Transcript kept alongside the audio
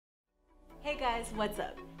Hey guys, what's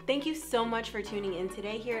up? Thank you so much for tuning in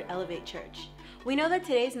today here at Elevate Church. We know that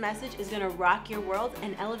today's message is going to rock your world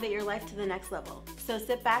and elevate your life to the next level. So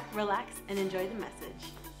sit back, relax, and enjoy the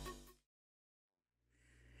message.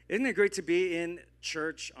 Isn't it great to be in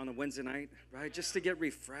church on a Wednesday night, right? Just to get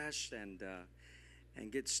refreshed and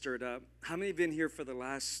get stirred up. How many have been here for the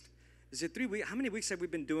last, is it 3 weeks? How many weeks have we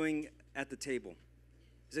been doing at the table?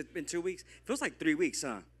 Has it been 2 weeks? Feels like 3 weeks,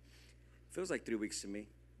 huh? Feels like 3 weeks to me.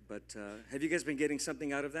 But have you guys been getting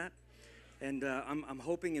something out of that? And I'm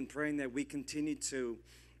hoping and praying that we continue to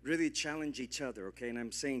really challenge each other, okay? And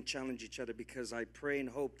I'm saying challenge each other because I pray and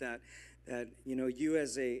hope that you know, you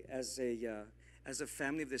as a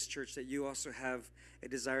family of this church, that you also have a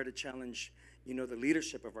desire to challenge, you know, the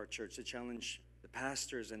leadership of our church, to challenge the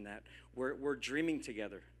pastors, and that we're dreaming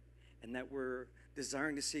together, and that we're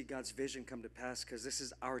desiring to see God's vision come to pass, because this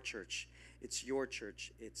is our church. It's your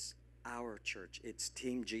church. It's our church. It's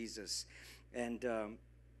Team Jesus. And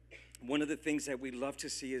one of the things that we love to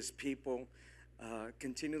see is people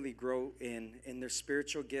continually grow in their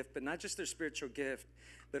spiritual gift, but not just their spiritual gift,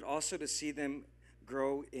 but also to see them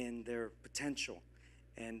grow in their potential.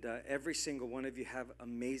 And every single one of you have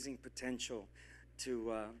amazing potential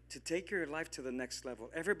to take your life to the next level.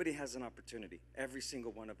 Everybody has an opportunity, every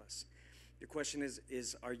single one of us. The question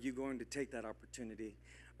is are you going to take that opportunity?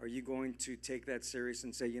 Are you going to take that serious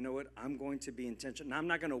and say, you know what, I'm going to be intentional. Now, I'm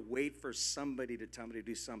not going to wait for somebody to tell me to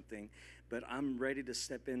do something, but I'm ready to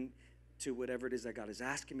step in to whatever it is that God is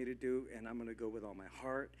asking me to do, and I'm going to go with all my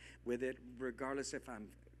heart with it, regardless if I'm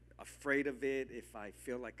afraid of it, if I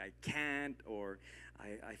feel like I can't, or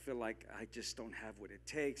I feel like I just don't have what it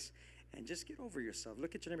takes. And just get over yourself.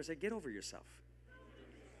 Look at your neighbor and say, get over yourself.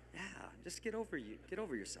 Yeah, just get over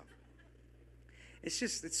yourself.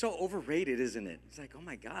 It's so overrated, isn't it? It's like, oh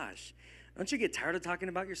my gosh, don't you get tired of talking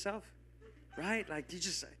about yourself? Right? Like, you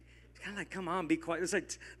just kind of like, come on, be quiet. It's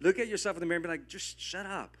like, look at yourself in the mirror and be like, just shut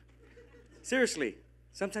up. Seriously,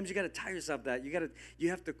 sometimes you got to tell yourself that. You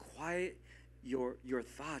have to quiet your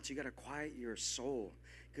thoughts. You got to quiet your soul,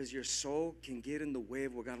 because your soul can get in the way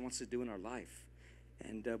of what God wants to do in our life.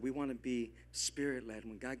 And we want to be spirit-led.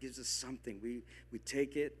 When God gives us something, we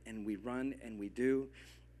take it and we run and we do.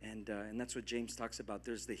 And that's what James talks about.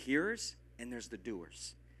 There's the hearers and there's the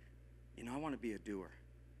doers. You know, I want to be a doer.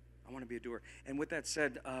 I want to be a doer. And with that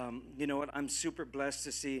said, you know what? I'm super blessed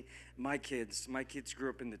to see my kids. My kids grew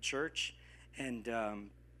up in the church, and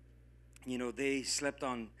you know, they slept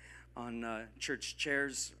on church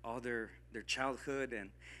chairs all their childhood, and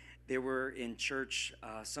they were in church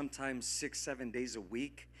sometimes 6-7 days a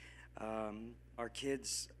week. Our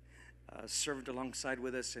kids served alongside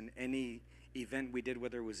with us in any event we did,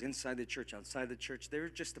 whether it was inside the church, outside the church. They were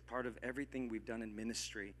just a part of everything we've done in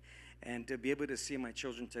ministry. And to be able to see my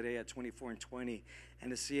children today at 24 and 20,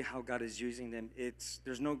 and to see how God is using them,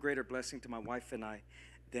 there's no greater blessing to my wife and I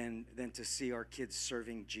than to see our kids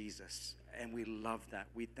serving Jesus. And we love that.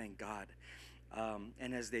 We thank God.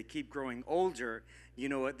 And as they keep growing older, you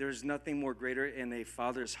know what? There's nothing more greater in a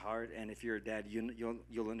father's heart, and if you're a dad,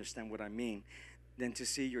 you'll understand what I mean, than to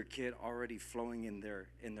see your kid already flowing in their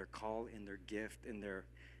call, in their gift,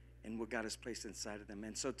 in what God has placed inside of them.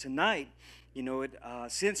 And so tonight, you know,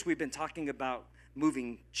 since we've been talking about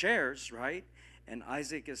moving chairs, right? And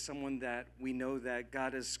Isaac is someone that we know that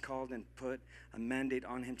God has called and put a mandate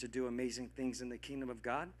on him to do amazing things in the kingdom of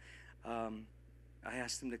God. I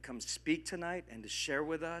asked him to come speak tonight and to share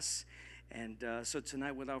with us. And so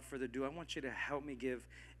tonight, without further ado, I want you to help me give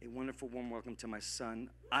a wonderful warm welcome to my son,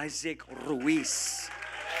 Isaac Ruiz.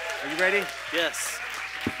 Are you ready? Yes.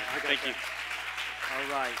 Thank you.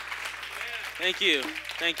 All right. Thank you.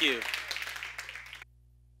 Thank you.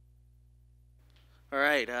 All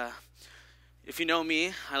right. If you know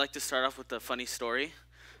me, I like to start off with a funny story.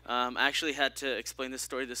 I actually had to explain this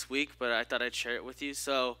story this week, but I thought I'd share it with you.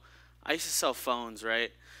 So I used to sell phones,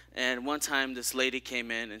 right? And one time this lady came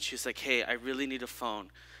in and she was like, hey, I really need a phone.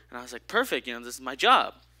 And I was like, perfect, you know, this is my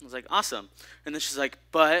job. I was like, awesome. And then she's like,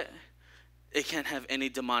 but it can't have any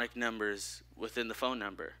demonic numbers within the phone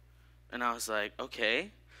number. And I was like,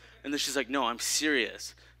 okay. And then she's like, no, I'm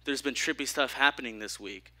serious. There's been trippy stuff happening this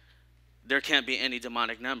week. There can't be any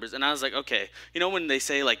demonic numbers. And I was like, okay. You know when they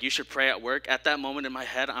say, like, you should pray at work? At that moment in my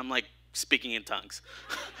head, I'm, like, speaking in tongues.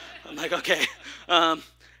 I'm like, okay.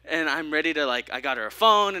 And I'm ready to, like, I got her a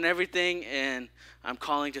phone and everything, and I'm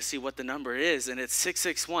calling to see what the number is, and it's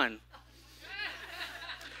 661.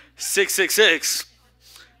 666.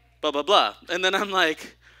 Blah, blah, blah. And then I'm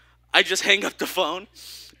like, I just hang up the phone,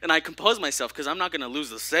 and I compose myself, because I'm not going to lose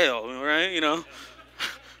the sale, right? You know?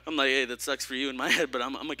 I'm like, hey, that sucks for you in my head, but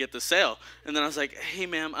I'm going to get the sale. And then I was like, hey,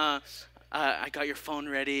 ma'am, I got your phone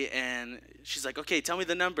ready. And she's like, okay, tell me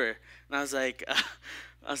the number. And I was like,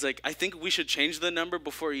 I think we should change the number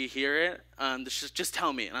before you hear it. Just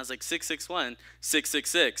tell me. And I was like, 661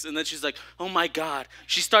 666. And then she's like, oh my God.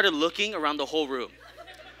 She started looking around the whole room.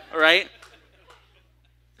 All right?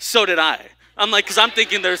 So did I. I'm like, because I'm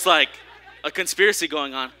thinking there's like a conspiracy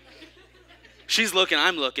going on. She's looking,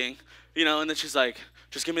 I'm looking, and then she's like,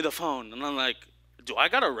 just give me the phone. And I'm like, do I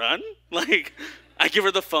gotta run? Like, I give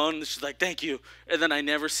her the phone, and she's like, thank you. And then I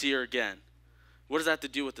never see her again. What does that have to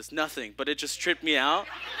do with this? Nothing, but it just tripped me out,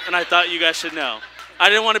 and I thought you guys should know. I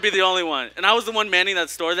didn't want to be the only one. And I was the one manning that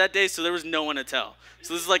store that day, so there was no one to tell.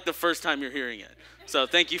 So this is like the first time you're hearing it. So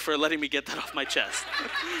thank you for letting me get that off my chest.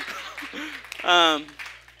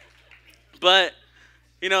 But,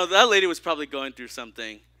 that lady was probably going through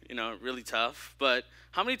something, really tough. But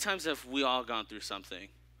how many times have we all gone through something,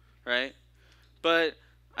 right? But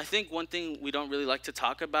I think one thing we don't really like to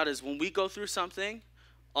talk about is when we go through something,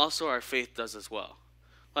 also our faith does as well.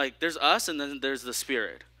 Like, there's us and then there's the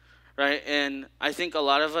Spirit, right? And I think a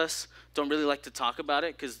lot of us don't really like to talk about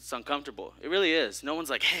it because it's uncomfortable. It really is. No one's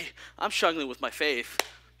like, hey, I'm struggling with my faith.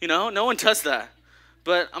 No one does that.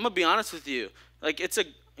 But I'm going to be honest with you. Like, it's a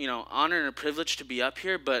honor and a privilege to be up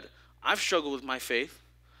here, but I've struggled with my faith.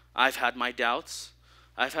 I've had my doubts.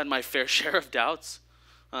 I've had my fair share of doubts.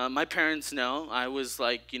 My parents know I was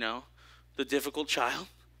like, the difficult child.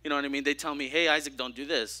 You know what I mean? They tell me, hey, Isaac, don't do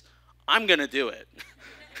this. I'm going to do it.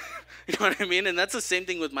 You know what I mean? And that's the same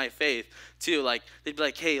thing with my faith, too. Like, they'd be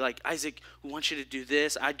like, hey, like, Isaac, we want you to do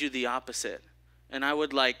this. I'd do the opposite. And I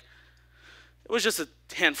would it was just a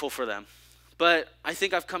handful for them. But I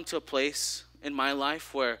think I've come to a place in my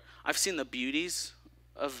life where I've seen the beauties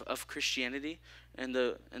of Christianity and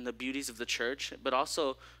the beauties of the church, but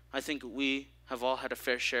also I think we have all had a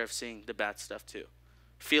fair share of seeing the bad stuff too,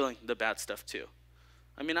 feeling the bad stuff too.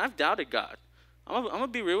 I mean, I've doubted God. I'm gonna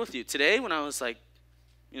be real with you. Today when I was like,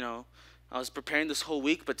 I was preparing this whole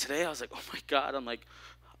week, but today I was like, oh my God, I'm like,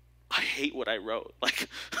 I hate what I wrote. Like,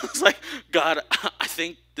 I was like, God, I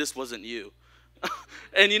think this wasn't you.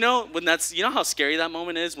 And when that's, how scary that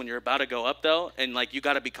moment is when you're about to go up though, and like you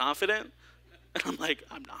got to be confident. And I'm like,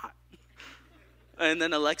 I'm not. And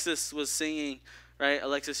then Alexis was singing, right?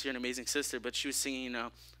 Alexis, you're an amazing sister, but she was singing,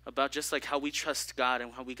 about just like how we trust God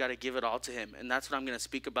and how we got to give it all to him. And that's what I'm going to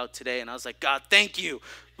speak about today. And I was like, God, thank you.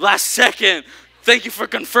 Last second. Thank you for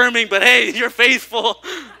confirming, but hey, you're faithful.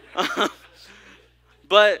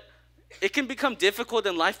 But it can become difficult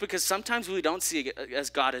in life because sometimes we don't see it as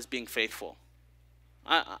God as being faithful.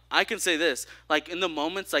 I can say this, like in the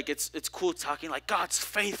moments, like it's cool talking like God's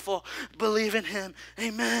faithful, believe in him,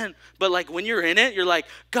 amen. But like when you're in it, you're like,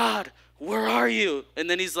 God, where are you? And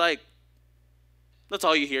then he's like, that's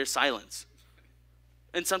all you hear, silence.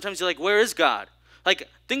 And sometimes you're like, where is God? Like,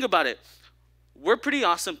 think about it. We're pretty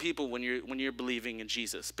awesome people when you're believing in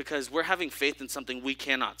Jesus because we're having faith in something we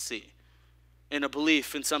cannot see. In a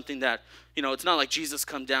belief in something that, it's not like Jesus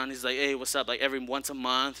come down, he's like, hey, what's up? Like once a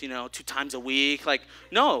month, 2 times a week. Like,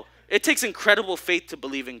 no, it takes incredible faith to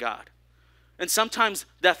believe in God. And sometimes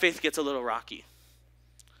that faith gets a little rocky.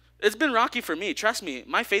 It's been rocky for me. Trust me,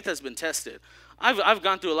 my faith has been tested. I've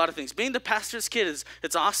gone through a lot of things. Being the pastor's kid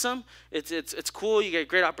it's awesome. It's cool. You get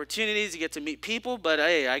great opportunities. You get to meet people. But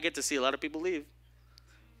hey, I get to see a lot of people leave.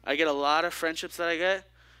 I get a lot of friendships that I get,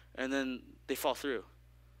 and then they fall through.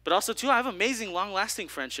 But also, too, I have amazing, long-lasting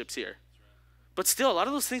friendships here. But still, a lot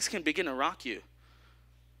of those things can begin to rock you.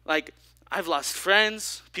 Like, I've lost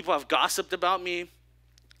friends. People have gossiped about me.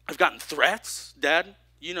 I've gotten threats. Dad,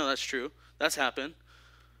 that's true. That's happened.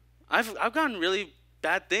 I've gotten really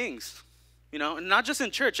bad things, and not just in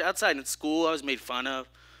church, outside. In school, I was made fun of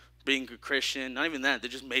being a Christian. Not even that. They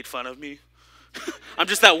just made fun of me. I'm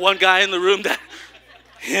just that one guy in the room that,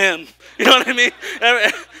 him. You know what I mean?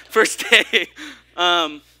 First day.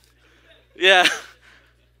 Yeah,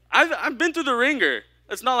 I've been through the ringer.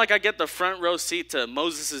 It's not like I get the front row seat to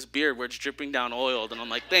Moses' beard where it's dripping down oil, and I'm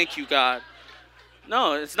like, thank you, God.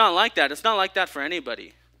 No, it's not like that. It's not like that for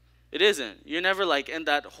anybody. It isn't. You're never like in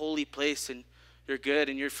that holy place and you're good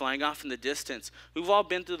and you're flying off in the distance. We've all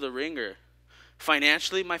been through the ringer.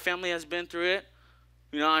 Financially, my family has been through it.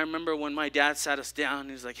 I remember when my dad sat us down,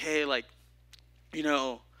 he's like, hey, like,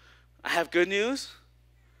 I have good news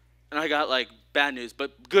and I got like bad news,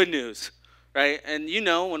 but good news. Right? And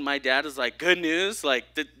when my dad is like, good news,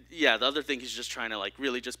 like, the other thing he's just trying to like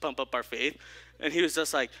really just pump up our faith. And he was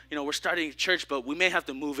just like, we're starting a church, but we may have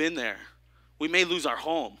to move in there. We may lose our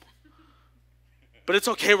home. But it's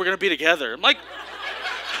okay, we're going to be together. I'm like,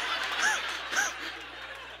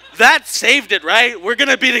 that saved it, right? We're going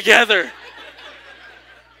to be together.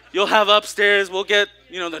 You'll have upstairs, we'll get,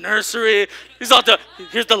 The nursery.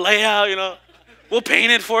 Here's the layout, We'll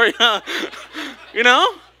paint it for you.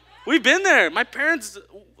 We've been there. My parents,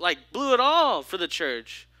 blew it all for the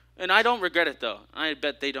church. And I don't regret it, though. I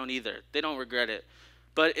bet they don't either. They don't regret it.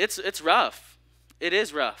 But it's rough. It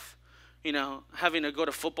is rough. Having to go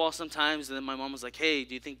to football sometimes, and then my mom was like, hey,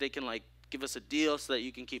 do you think they can, give us a deal so that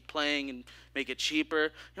you can keep playing and make it cheaper? You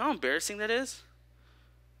know how embarrassing that is?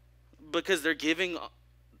 Because they're giving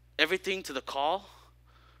everything to the call.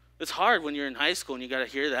 It's hard when you're in high school and you got to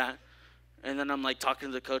hear that. And then I'm talking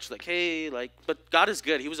to the coach hey, but God is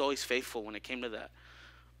good. He was always faithful when it came to that.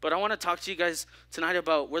 But I want to talk to you guys tonight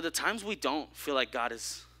about where the times we don't feel like God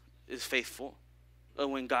is faithful, or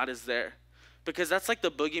when God is there. Because that's the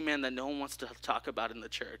boogeyman that no one wants to talk about in the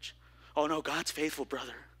church. Oh no, God's faithful,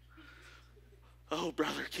 brother. Oh,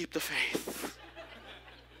 brother, keep the faith.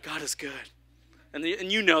 God is good. And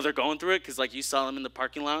they're going through it because you saw them in the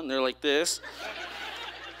parking lot and they're like this.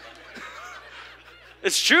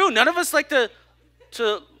 It's true. None of us like to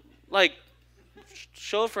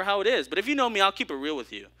show it for how it is. But if you know me, I'll keep it real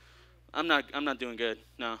with you. I'm not doing good.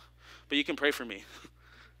 No. But you can pray for me.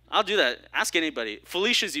 I'll do that. Ask anybody.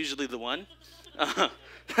 Felicia's usually the one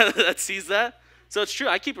that sees that. So it's true.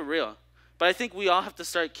 I keep it real. But I think we all have to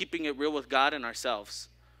start keeping it real with God and ourselves.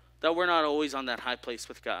 That we're not always on that high place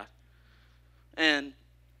with God. And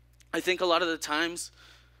I think a lot of the times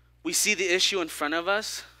we see the issue in front of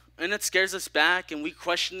us, and it scares us back, and we're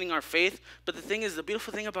questioning our faith. But the thing is, the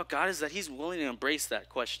beautiful thing about God is that he's willing to embrace that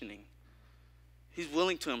questioning. He's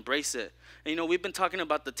willing to embrace it. And, we've been talking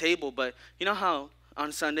about the table, but you know how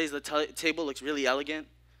on Sundays the table looks really elegant?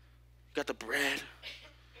 You got the bread,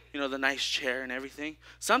 the nice chair and everything.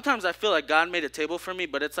 Sometimes I feel like God made a table for me,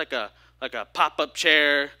 but it's like a pop-up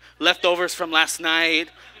chair, leftovers from last night,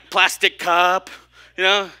 plastic cup,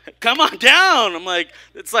 come on down. I'm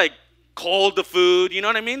it's cold, the food, you know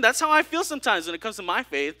what I mean? That's how I feel sometimes when it comes to my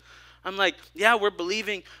faith. I'm yeah, we're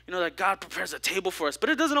believing, that God prepares a table for us, but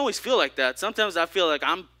it doesn't always feel like that. Sometimes I feel like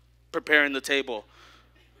I'm preparing the table.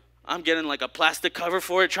 I'm getting a plastic cover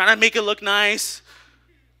for it, trying to make it look nice.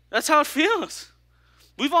 That's how it feels.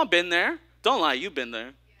 We've all been there. Don't lie, you've been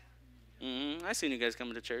there. I seen you guys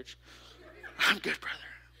coming to church. I'm good, brother.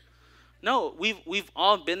 No, we've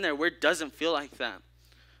all been there where it doesn't feel like that.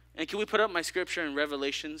 And can we put up my scripture in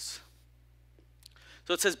Revelations?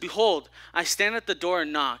 So it says, behold, I stand at the door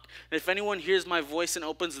and knock. And if anyone hears my voice and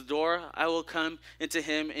opens the door, I will come into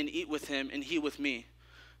him and eat with him and he with me.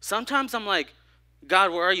 Sometimes I'm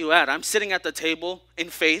God, where are you at? I'm sitting at the table in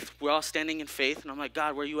faith. We're all standing in faith. And I'm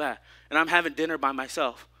God, where are you at? And I'm having dinner by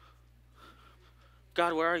myself.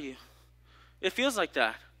 God, where are you? It feels like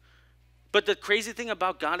that. But the crazy thing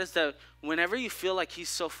about God is that whenever you feel like he's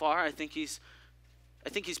so far, I think he's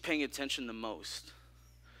paying attention the most.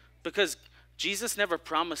 Because Jesus never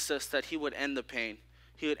promised us that he would end the pain.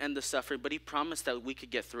 He would end the suffering, but he promised that we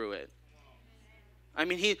could get through it. I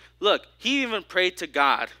mean, he even prayed to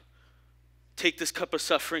God, take this cup of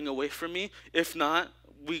suffering away from me. If not,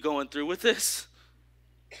 we going through with this.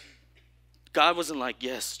 God wasn't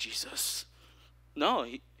yes, Jesus. No,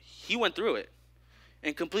 he went through it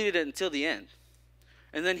and completed it until the end.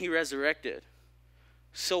 And then he resurrected.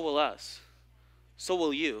 So will us. So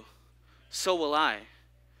will you. So will I.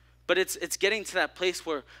 But it's getting to that place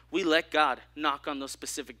where we let God knock on those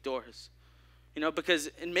specific doors. Because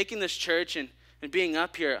in making this church and being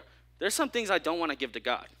up here, there's some things I don't want to give to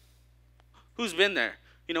God. Who's been there?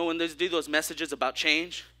 When they do those messages about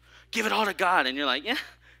change, give it all to God. And you're yeah.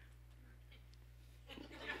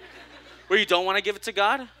 Where you don't want to give it to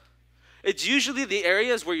God? It's usually the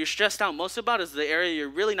areas where you're stressed out most about is the area you're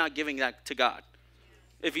really not giving that to God.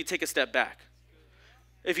 If you take a step back.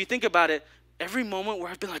 If you think about it, every moment where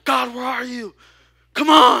I've been God, where are you?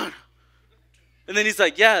 Come on. And then he's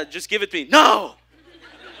yeah, just give it to me. No.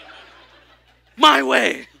 My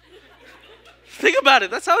way. Think about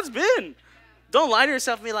it. That's how it's been. Don't lie to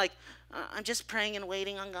yourself and be I'm just praying and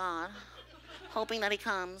waiting on God, hoping that he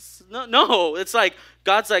comes. No. It's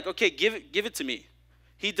God's okay, give it to me.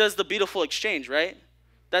 He does the beautiful exchange, right?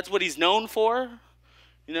 That's what he's known for,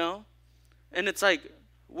 And it's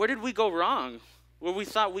where did we go wrong? Where we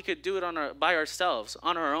thought we could do it by ourselves,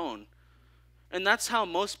 on our own. And that's how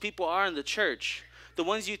most people are in the church. The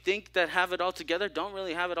ones you think that have it all together don't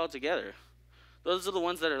really have it all together. Those are the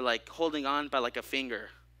ones that are holding on by a finger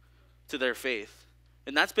to their faith.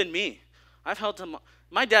 And that's been me. I've held him.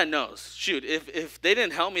 My dad knows. Shoot, if they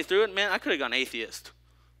didn't help me through it, man, I could have gone atheist.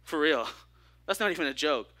 For real. That's not even a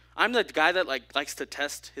joke. I'm the guy that likes to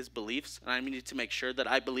test his beliefs, and I need to make sure that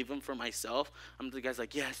I believe him for myself. I'm the guy's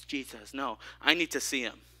yes, Jesus. No, I need to see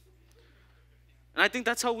him. And I think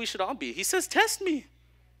that's how we should all be. He says, test me.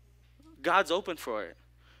 God's open for it.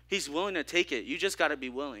 He's willing to take it. You just got to be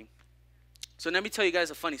willing. So let me tell you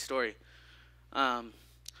guys a funny story.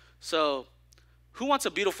 So who wants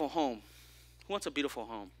a beautiful home? Who wants a beautiful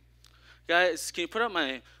home? Guys, can you put up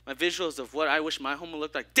my visuals of what I wish my home would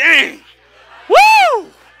look like? Dang! Woo!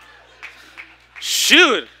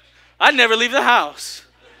 Shoot! I'd never leave the house.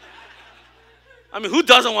 I mean, who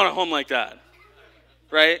doesn't want a home like that?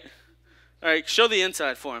 Right? All right, show the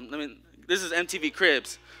inside for him. I mean, this is MTV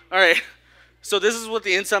Cribs. All right, so this is what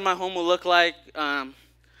the inside of my home will look like.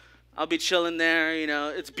 I'll be chilling there, you know.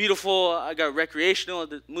 It's beautiful. I got recreational,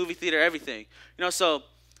 the movie theater, everything. You know, so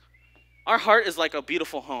our heart is like a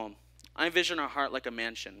beautiful home. I envision our heart like a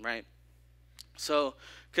mansion, right? So,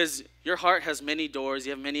 because your heart has many doors,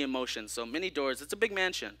 you have many emotions. So many doors, it's a big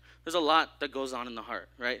mansion. There's a lot that goes on in the heart,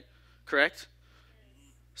 right? Correct?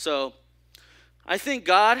 So I think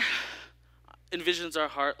God envisions our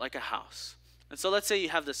heart like a house. And so let's say you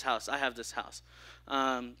have this house. I have this house.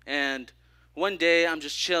 And one day I'm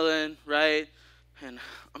just chilling, right? And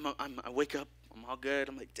I wake up, I'm all good.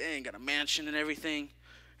 I'm like, dang, got a mansion and everything.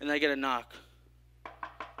 And then I get a knock.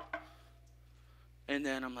 And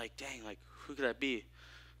then I'm like, dang, like, who could that be?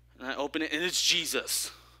 And I open it, and it's Jesus.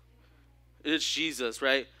 It's Jesus,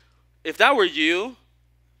 right? If that were you,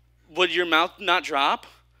 would your mouth not drop?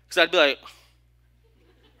 Because I'd be like,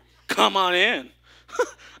 come on in.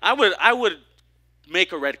 I would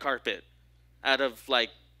make a red carpet out of,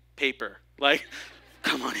 like, paper. Like,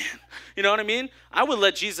 come on in. You know what I mean? I would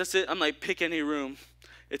let Jesus in. I'm like, pick any room.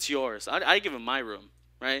 It's yours. I give him my room,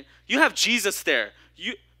 right? You have Jesus there.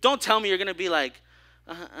 You don't tell me you're going to be like,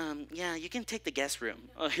 yeah, you can take the guest room.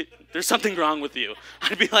 There's something wrong with you.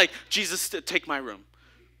 I'd be like, Jesus, take my room.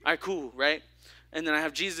 All right, cool, right? And then I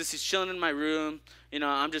have Jesus. He's chilling in my room. You know,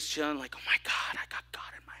 I'm just chilling like, oh, my God, I got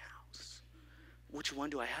God in my house. Which one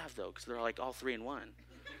do I have, though? Because they're like all three in one.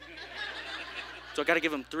 So I got to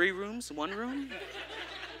give him 3 rooms, 1 room?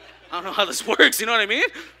 I don't know how this works. You know what I mean?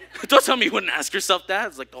 Don't tell me you wouldn't ask yourself that.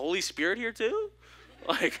 It's like the Holy Spirit here, too?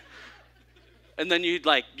 Like... And then you're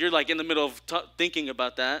like in the middle of thinking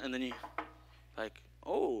about that, and then you like,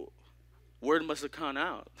 oh, word must have gone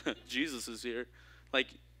out. Jesus is here. Like,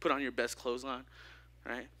 put on your best clothes on,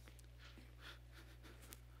 right?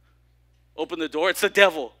 Open the door, it's the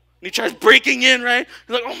devil. And he tries breaking in, right?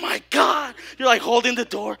 You're like, oh my God. You're like holding the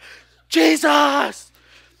door. Jesus!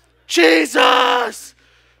 Jesus!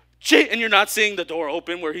 And you're not seeing the door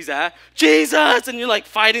open where he's at. Jesus! And you're like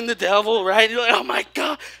fighting the devil, right? You're like, oh my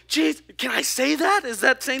God, Jesus, can I say that? Is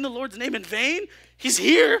that saying the Lord's name in vain? He's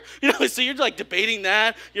here. You know, so you're like debating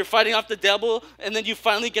that. You're fighting off the devil, and then you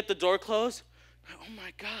finally get the door closed. Like, oh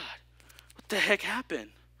my God, what the heck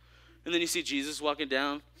happened? And then you see Jesus walking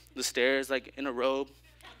down the stairs like in a robe.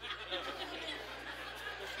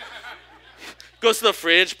 Goes to the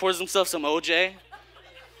fridge, pours himself some OJ.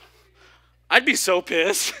 I'd be so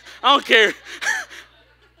pissed. I don't care.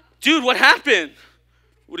 Dude, what happened?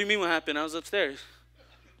 What do you mean what happened? I was upstairs.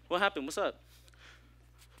 What happened? What's up?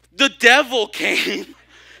 The devil came,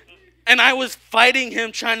 and I was fighting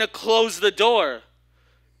him trying to close the door.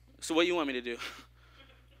 So what do you want me to do?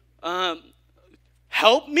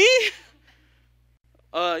 Help me?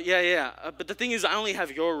 Yeah. But the thing is, I only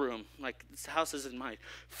have your room. Like, this house isn't mine.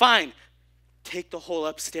 Fine. Take the whole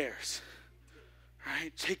upstairs. All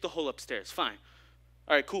right, take the whole upstairs. Fine.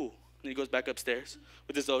 All right, cool. And he goes back upstairs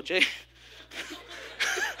with his OJ.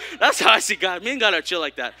 That's how I see God. Me and God are chill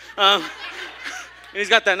like that. And he's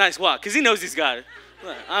got that nice walk because he knows he's got it.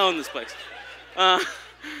 I own this place. And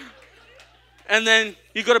then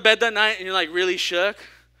you go to bed that night and you're like really shook.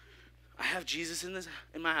 I have Jesus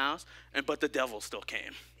in my house, but the devil still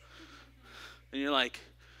came. And you're like,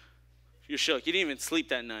 you're shook. You didn't even sleep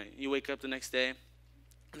that night. You wake up the next day,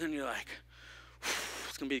 and then you're like,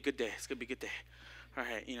 it's going to be a good day. It's going to be a good day. All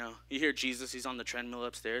right, you know, you hear Jesus. He's on the treadmill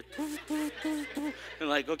upstairs. And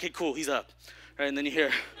like, okay, cool, he's up. All right, and then you hear,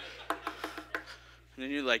 and then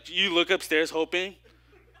you're like, you look upstairs hoping.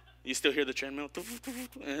 You still hear the treadmill.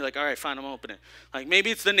 And you're like, all right, fine, I'm opening. Like, maybe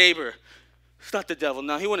it's the neighbor. It's not the devil.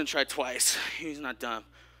 No, he wouldn't try twice. He's not dumb.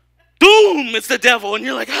 Boom, it's the devil. And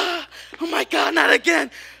you're like, oh my God, not again.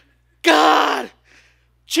 God,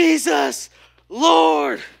 Jesus,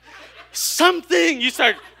 Lord, something. You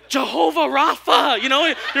start Jehovah Rapha, you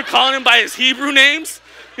know, you're calling him by his Hebrew names,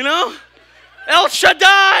 you know, El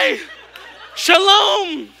Shaddai,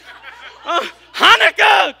 Shalom,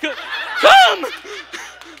 Hanukkah, come.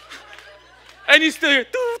 And you still hear,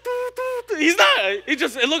 he's not,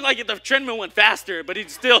 it looked like the treadmill went faster, but he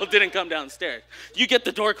still didn't come downstairs. You get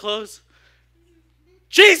the door closed.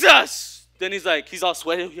 Jesus! Then he's all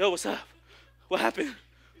sweaty. Yo, what's up? What happened?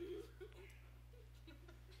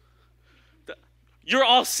 you're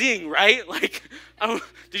all seeing, right? Like,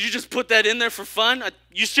 did you just put that in there for fun?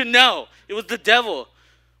 You should know. It was the devil.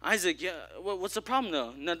 Isaac, yeah, what's the problem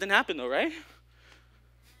though? Nothing happened though, right?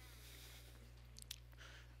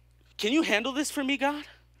 Can you handle this for me, God?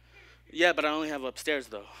 Yeah, but I only have upstairs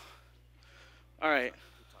though. All right.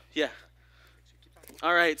 Yeah.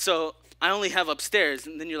 All right, so I only have upstairs.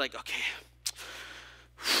 And then you're like, okay.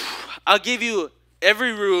 I'll give you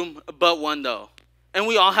every room but one though. And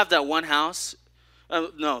we all have that one house.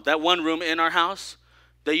 That one room in our house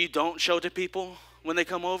that you don't show to people when they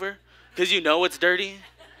come over because you know it's dirty.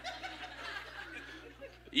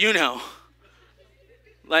 You know.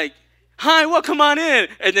 Like, hi, well, come on in.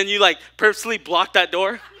 And then you like purposely block that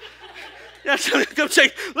door. Yeah, come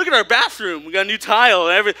check. Look at our bathroom. We got a new tile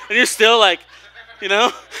and everything. And you're still like, you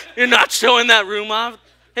know, you're not showing that room off.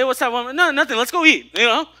 Hey, what's that one? No, nothing. Let's go eat. You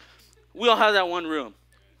know, we all have that one room.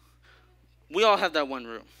 We all have that one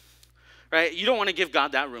room, right? You don't want to give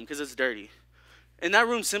God that room because it's dirty. And that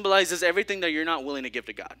room symbolizes everything that you're not willing to give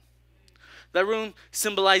to God. That room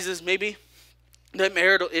symbolizes maybe that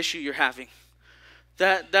marital issue you're having.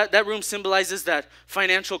 That room symbolizes that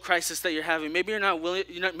financial crisis that you're having. Maybe you're not willing.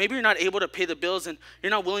 Maybe you're not able to pay the bills, and you're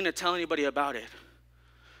not willing to tell anybody about it,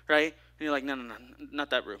 right? And you're like, no, not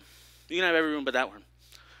that room. You can have every room but that one,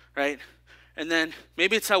 right? And then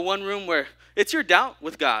maybe it's that one room where it's your doubt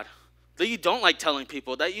with God that you don't like telling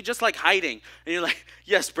people, that you just like hiding, and you're like,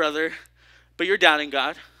 yes, brother, but you're doubting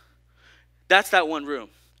God. That's that one room.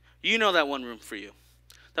 You know that one room for you.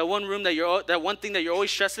 That one room that one thing that you're always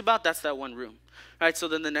stressed about. That's that one room. All right, so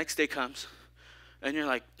then the next day comes, and you're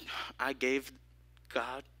like, I gave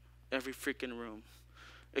God every freaking room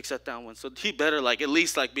except that one. So he better like at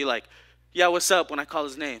least like be like, yeah, what's up when I call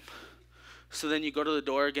his name. So then you go to the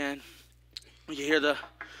door again. You hear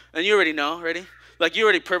and you already know, ready? Like you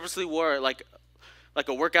already purposely wore like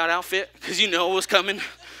a workout outfit because you know it was coming.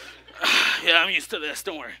 Yeah, I'm used to this.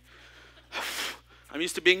 Don't worry. I'm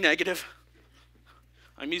used to being negative.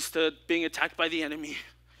 I'm used to being attacked by the enemy.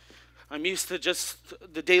 I'm used to just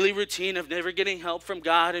the daily routine of never getting help from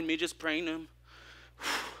God and me just praying to him.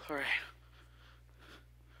 All right.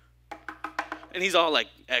 And he's all like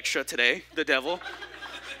extra today, the devil.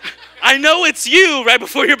 I know it's you right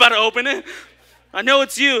before you're about to open it. I know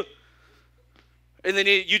it's you. And then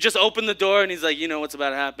you just open the door and he's like, you know what's about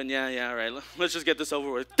to happen. Yeah, all right. Let's just get this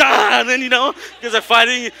over with. And then, because they're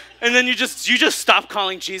fighting. And then you just stop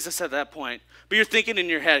calling Jesus at that point. But you're thinking in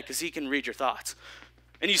your head because he can read your thoughts.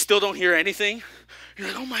 And you still don't hear anything. You're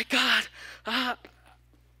like, oh my God. And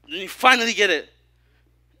you finally get it.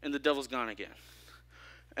 And the devil's gone again.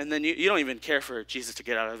 And then you don't even care for Jesus to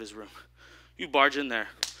get out of his room. You barge in there.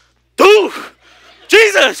 Dude!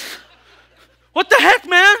 Jesus! What the heck,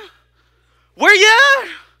 man? Where you at?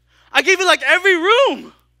 I gave you like every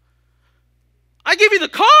room. I gave you the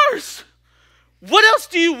cars. What else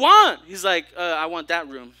do you want? He's like, I want that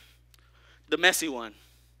room. The messy one,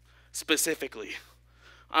 specifically.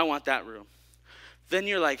 I want that room. Then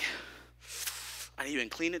you're like, I didn't even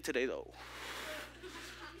clean it today, though.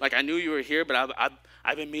 Like, I knew you were here, but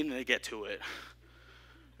I've been meaning to get to it.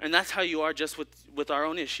 And that's how you are just with our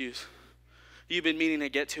own issues. You've been meaning to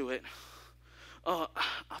get to it. Oh,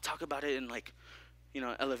 I'll talk about it in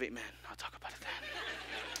Elevate Men. I'll talk about it then.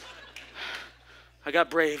 I got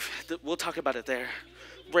Brave. We'll talk about it there.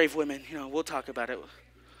 Brave Women, we'll talk about it.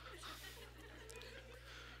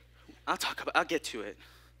 I'll get to it.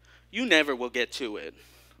 You never will get to it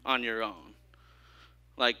on your own.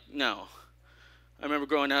 Like, no. I remember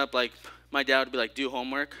growing up, like, my dad would be like, do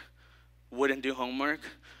homework. Wouldn't do homework.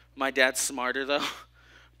 My dad's smarter, though.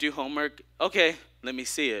 Do homework. Okay, let me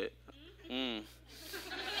see it.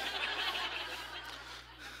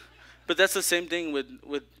 But that's the same thing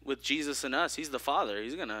with Jesus and us. He's the Father.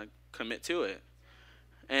 He's going to commit to it.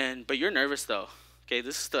 But you're nervous, though. Okay,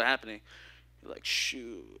 this is still happening. You're like,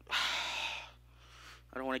 shoot.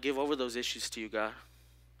 I don't want to give over those issues to you, God.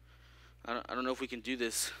 I don't know if we can do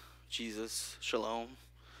this. Jesus, shalom,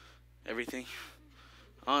 everything.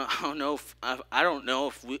 I don't know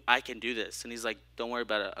if I can do this. And he's like, don't worry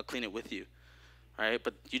about it. I'll clean it with you. All right,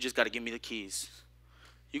 but you just got to give me the keys.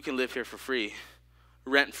 You can live here for free,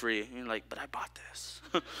 rent free. And you're like, but I bought this.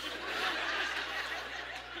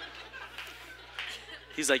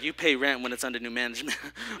 He's like, you pay rent when it's under new management,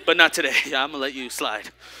 but not today. Yeah, I'm gonna let you slide.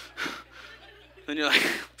 And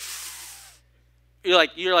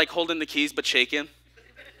you're like holding the keys but shaking.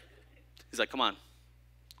 He's like, come on,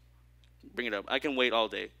 bring it up. I can wait all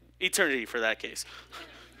day, eternity for that case.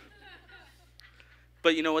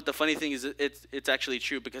 But you know what? The funny thing is, it's actually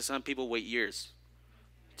true because some people wait years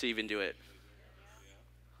to even do it.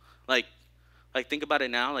 Like think about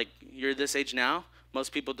it now. Like you're this age now,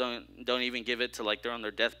 Most people don't even give it to like they're on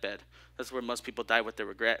their deathbed. That's where most people die with their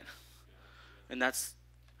regret. And that's,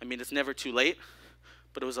 I mean, it's never too late,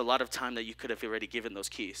 but it was a lot of time that you could have already given those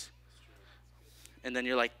keys. And then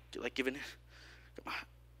you're like giving it,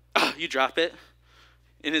 you drop it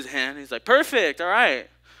in his hand. He's like, perfect, all right.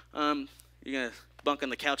 You're going to bunk on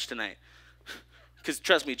the couch tonight. Because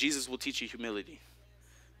trust me, Jesus will teach you humility.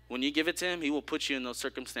 When you give it to him, he will put you in those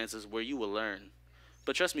circumstances where you will learn.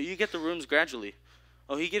 But trust me, you get the rooms gradually.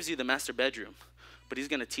 Oh, he gives you the master bedroom, but he's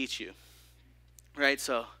going to teach you. Right?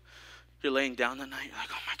 So you're laying down that night. You're like,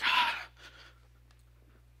 oh, my God.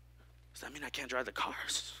 Does that mean I can't drive the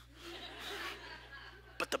cars?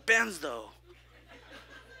 But the Benz, though.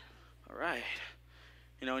 All right.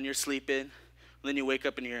 You know, and you're sleeping. And then you wake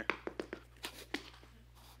up and you're,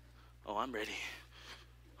 oh, I'm ready.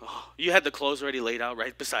 Oh, you had the clothes already laid out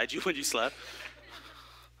right beside you when you slept.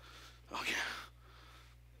 Okay.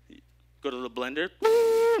 Go to the blender.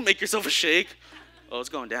 Make yourself a shake. Oh, it's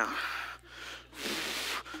going down.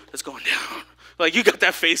 It's going down. Like, you got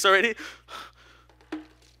that face already.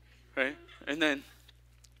 Right? And then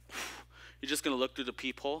you're just going to look through the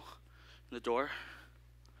peephole in the door.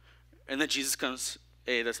 And then Jesus comes,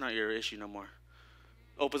 hey, that's not your issue no more.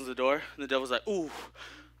 Opens the door, and the devil's like, ooh,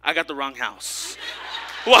 I got the wrong house.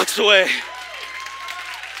 Walks away.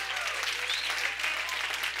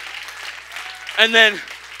 And then,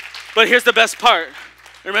 but here's the best part.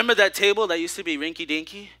 Remember that table that used to be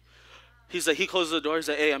rinky-dinky? He's like, he closes the door. He's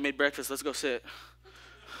like, hey, I made breakfast. Let's go sit.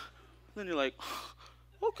 Then you're like,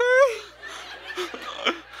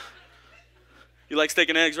 okay. You like steak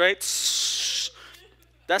and eggs, right?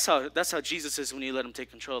 That's how Jesus is when you let him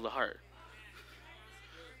take control of the heart.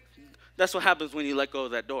 That's what happens when you let go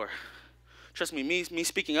of that door. Trust me, me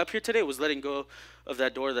speaking up here today was letting go of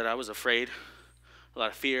that door that I was afraid, a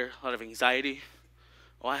lot of fear, a lot of anxiety.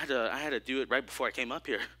 Oh, I had to do it right before I came up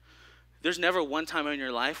here. There's never one time in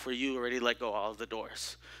your life where you already let go of all of the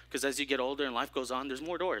doors. Because as you get older and life goes on, there's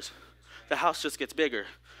more doors. The house just gets bigger.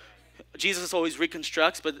 Jesus always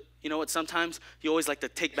reconstructs, but you know what? Sometimes you always like to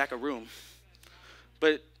take back a room.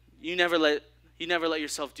 But you never let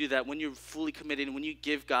yourself do that. When you're fully committed and when you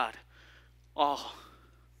give God all,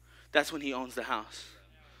 that's when he owns the house.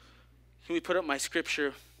 Can we put up my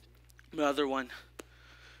scripture, my other one?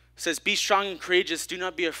 It says, be strong and courageous. Do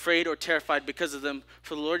not be afraid or terrified because of them.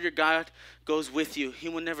 For the Lord your God goes with you. He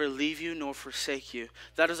will never leave you nor forsake you.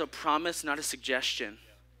 That is a promise, not a suggestion.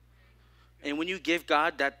 And when you give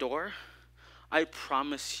God that door, I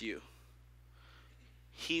promise you,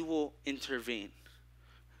 he will intervene.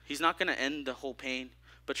 He's not going to end the whole pain.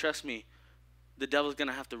 But trust me, the devil's going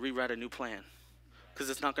to have to rewrite a new plan. Because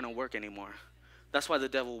it's not going to work anymore. That's why the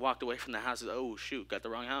devil walked away from the house. Oh, shoot, got the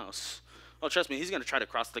wrong house. Oh, trust me, he's going to try to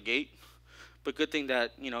cross the gate. But good thing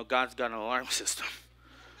that, God's got an alarm system.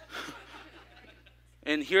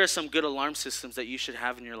 And here are some good alarm systems that you should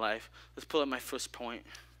have in your life. Let's pull up my first point.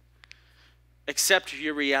 Accept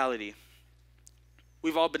your reality.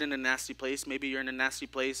 We've all been in a nasty place. Maybe you're in a nasty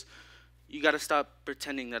place. You got to stop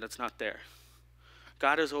pretending that it's not there.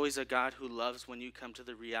 God is always a God who loves when you come to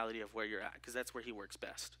the reality of where you're at, because that's where he works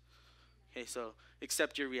best. Okay, so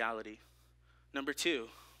accept your reality. Number 2,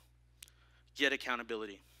 get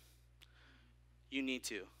accountability. You need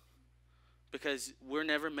to, because we're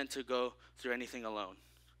never meant to go through anything alone.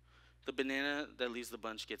 The banana that leaves the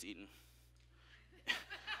bunch gets eaten.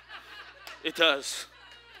 It does.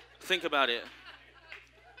 Think about it.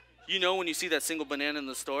 You know when you see that single banana in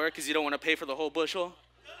the store because you don't want to pay for the whole bushel?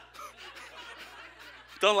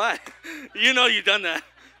 Don't lie. You know you've done that.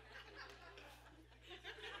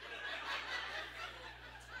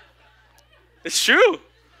 It's true.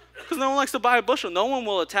 Because no one likes to buy a bushel. No one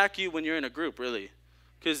will attack you when you're in a group, really.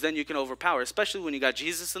 Because then you can overpower, especially when you got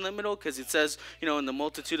Jesus in the middle, because it says, in the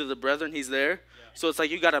multitude of the brethren, he's there. Yeah. So it's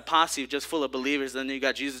like you got a posse just full of believers, then you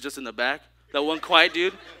got Jesus just in the back. That one quiet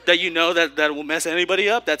dude that that will mess anybody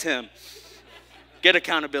up, that's him. Get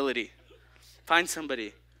accountability. Find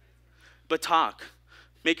somebody. But talk.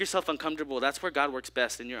 Make yourself uncomfortable. That's where God works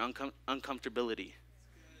best, in your uncomfortability.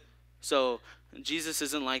 So Jesus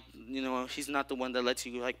isn't like, he's not the one that lets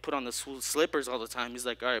you put on the slippers all the time. He's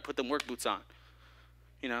like, all right, put them work boots on.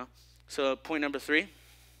 So point number 3,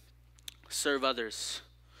 serve others.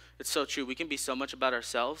 It's so true. We can be so much about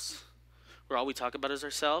ourselves, where all we talk about is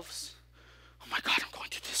ourselves. Oh my God, I'm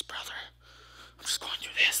going through this, brother. I'm just going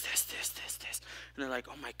through this. And they're like,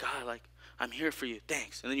 oh my God, I'm here for you.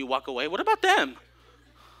 Thanks. And then you walk away. What about them?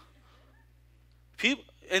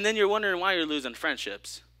 And then you're wondering why you're losing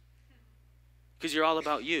friendships. Because you're all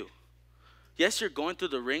about you. Yes, you're going through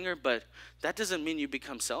the ringer, but that doesn't mean you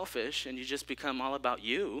become selfish and you just become all about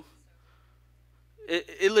you.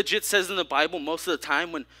 It legit says in the Bible most of the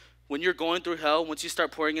time when you're going through hell, once you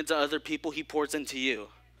start pouring into other people, he pours into you.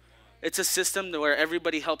 It's a system where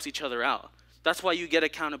everybody helps each other out. That's why you get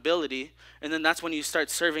accountability, and then that's when you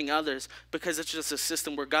start serving others, because it's just a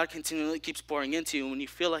system where God continually keeps pouring into you. And when you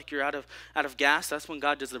feel like you're out of gas, that's when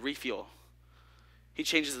God does the refuel. He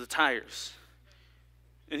changes the tires,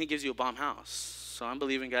 and he gives you a bomb house. So I'm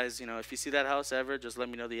believing, guys, if you see that house ever, just let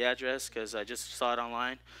me know the address, because I just saw it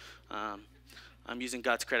online. I'm using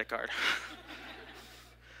God's credit card.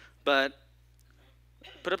 But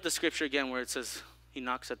put up the scripture again where it says, he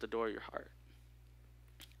knocks at the door of your heart.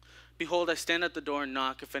 Behold, I stand at the door and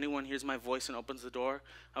knock. If anyone hears my voice and opens the door,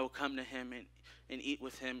 I will come to him and eat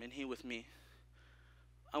with him and he with me.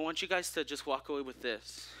 I want you guys to just walk away with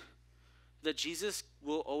this, that Jesus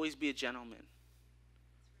will always be a gentleman,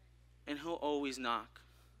 and he'll always knock.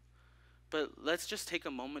 But let's just take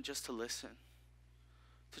a moment just to listen,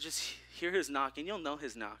 to just hear his knock, and you'll know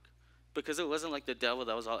his knock, because it wasn't like the devil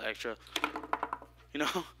that was all extra.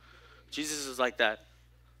 Jesus is like that.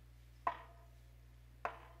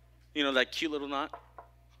 That cute little knock.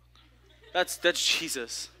 That's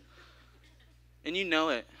Jesus. And you know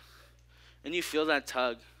it. And you feel that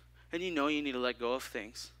tug. And you know you need to let go of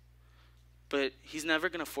things. But he's never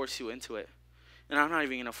going to force you into it. And I'm not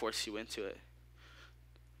even going to force you into it.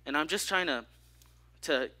 And I'm just trying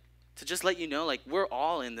to just let you know, like, we're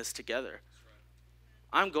all in this together.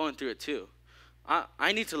 I'm going through it too.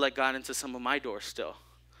 I need to let God into some of my doors still.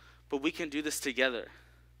 But we can do this together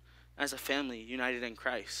as a family united in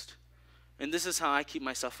Christ. And this is how I keep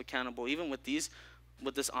myself accountable. Even with this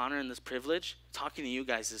honor and this privilege, talking to you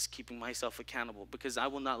guys is keeping myself accountable, because I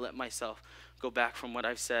will not let myself go back from what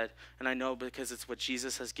I've said. And I know because it's what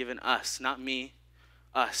Jesus has given us, not me,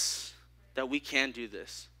 us, that we can do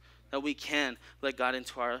this, that we can let God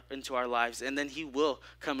into our lives. And then he will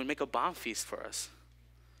come and make a bomb feast for us.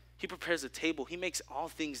 He prepares a table. He makes all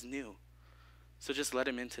things new. So just let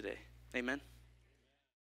him in today. Amen.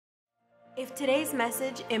 If today's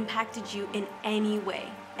message impacted you in any way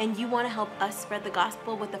and you want to help us spread the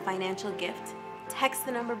gospel with a financial gift, text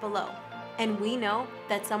the number below. And we know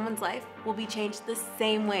that someone's life will be changed the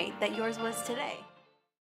same way that yours was today.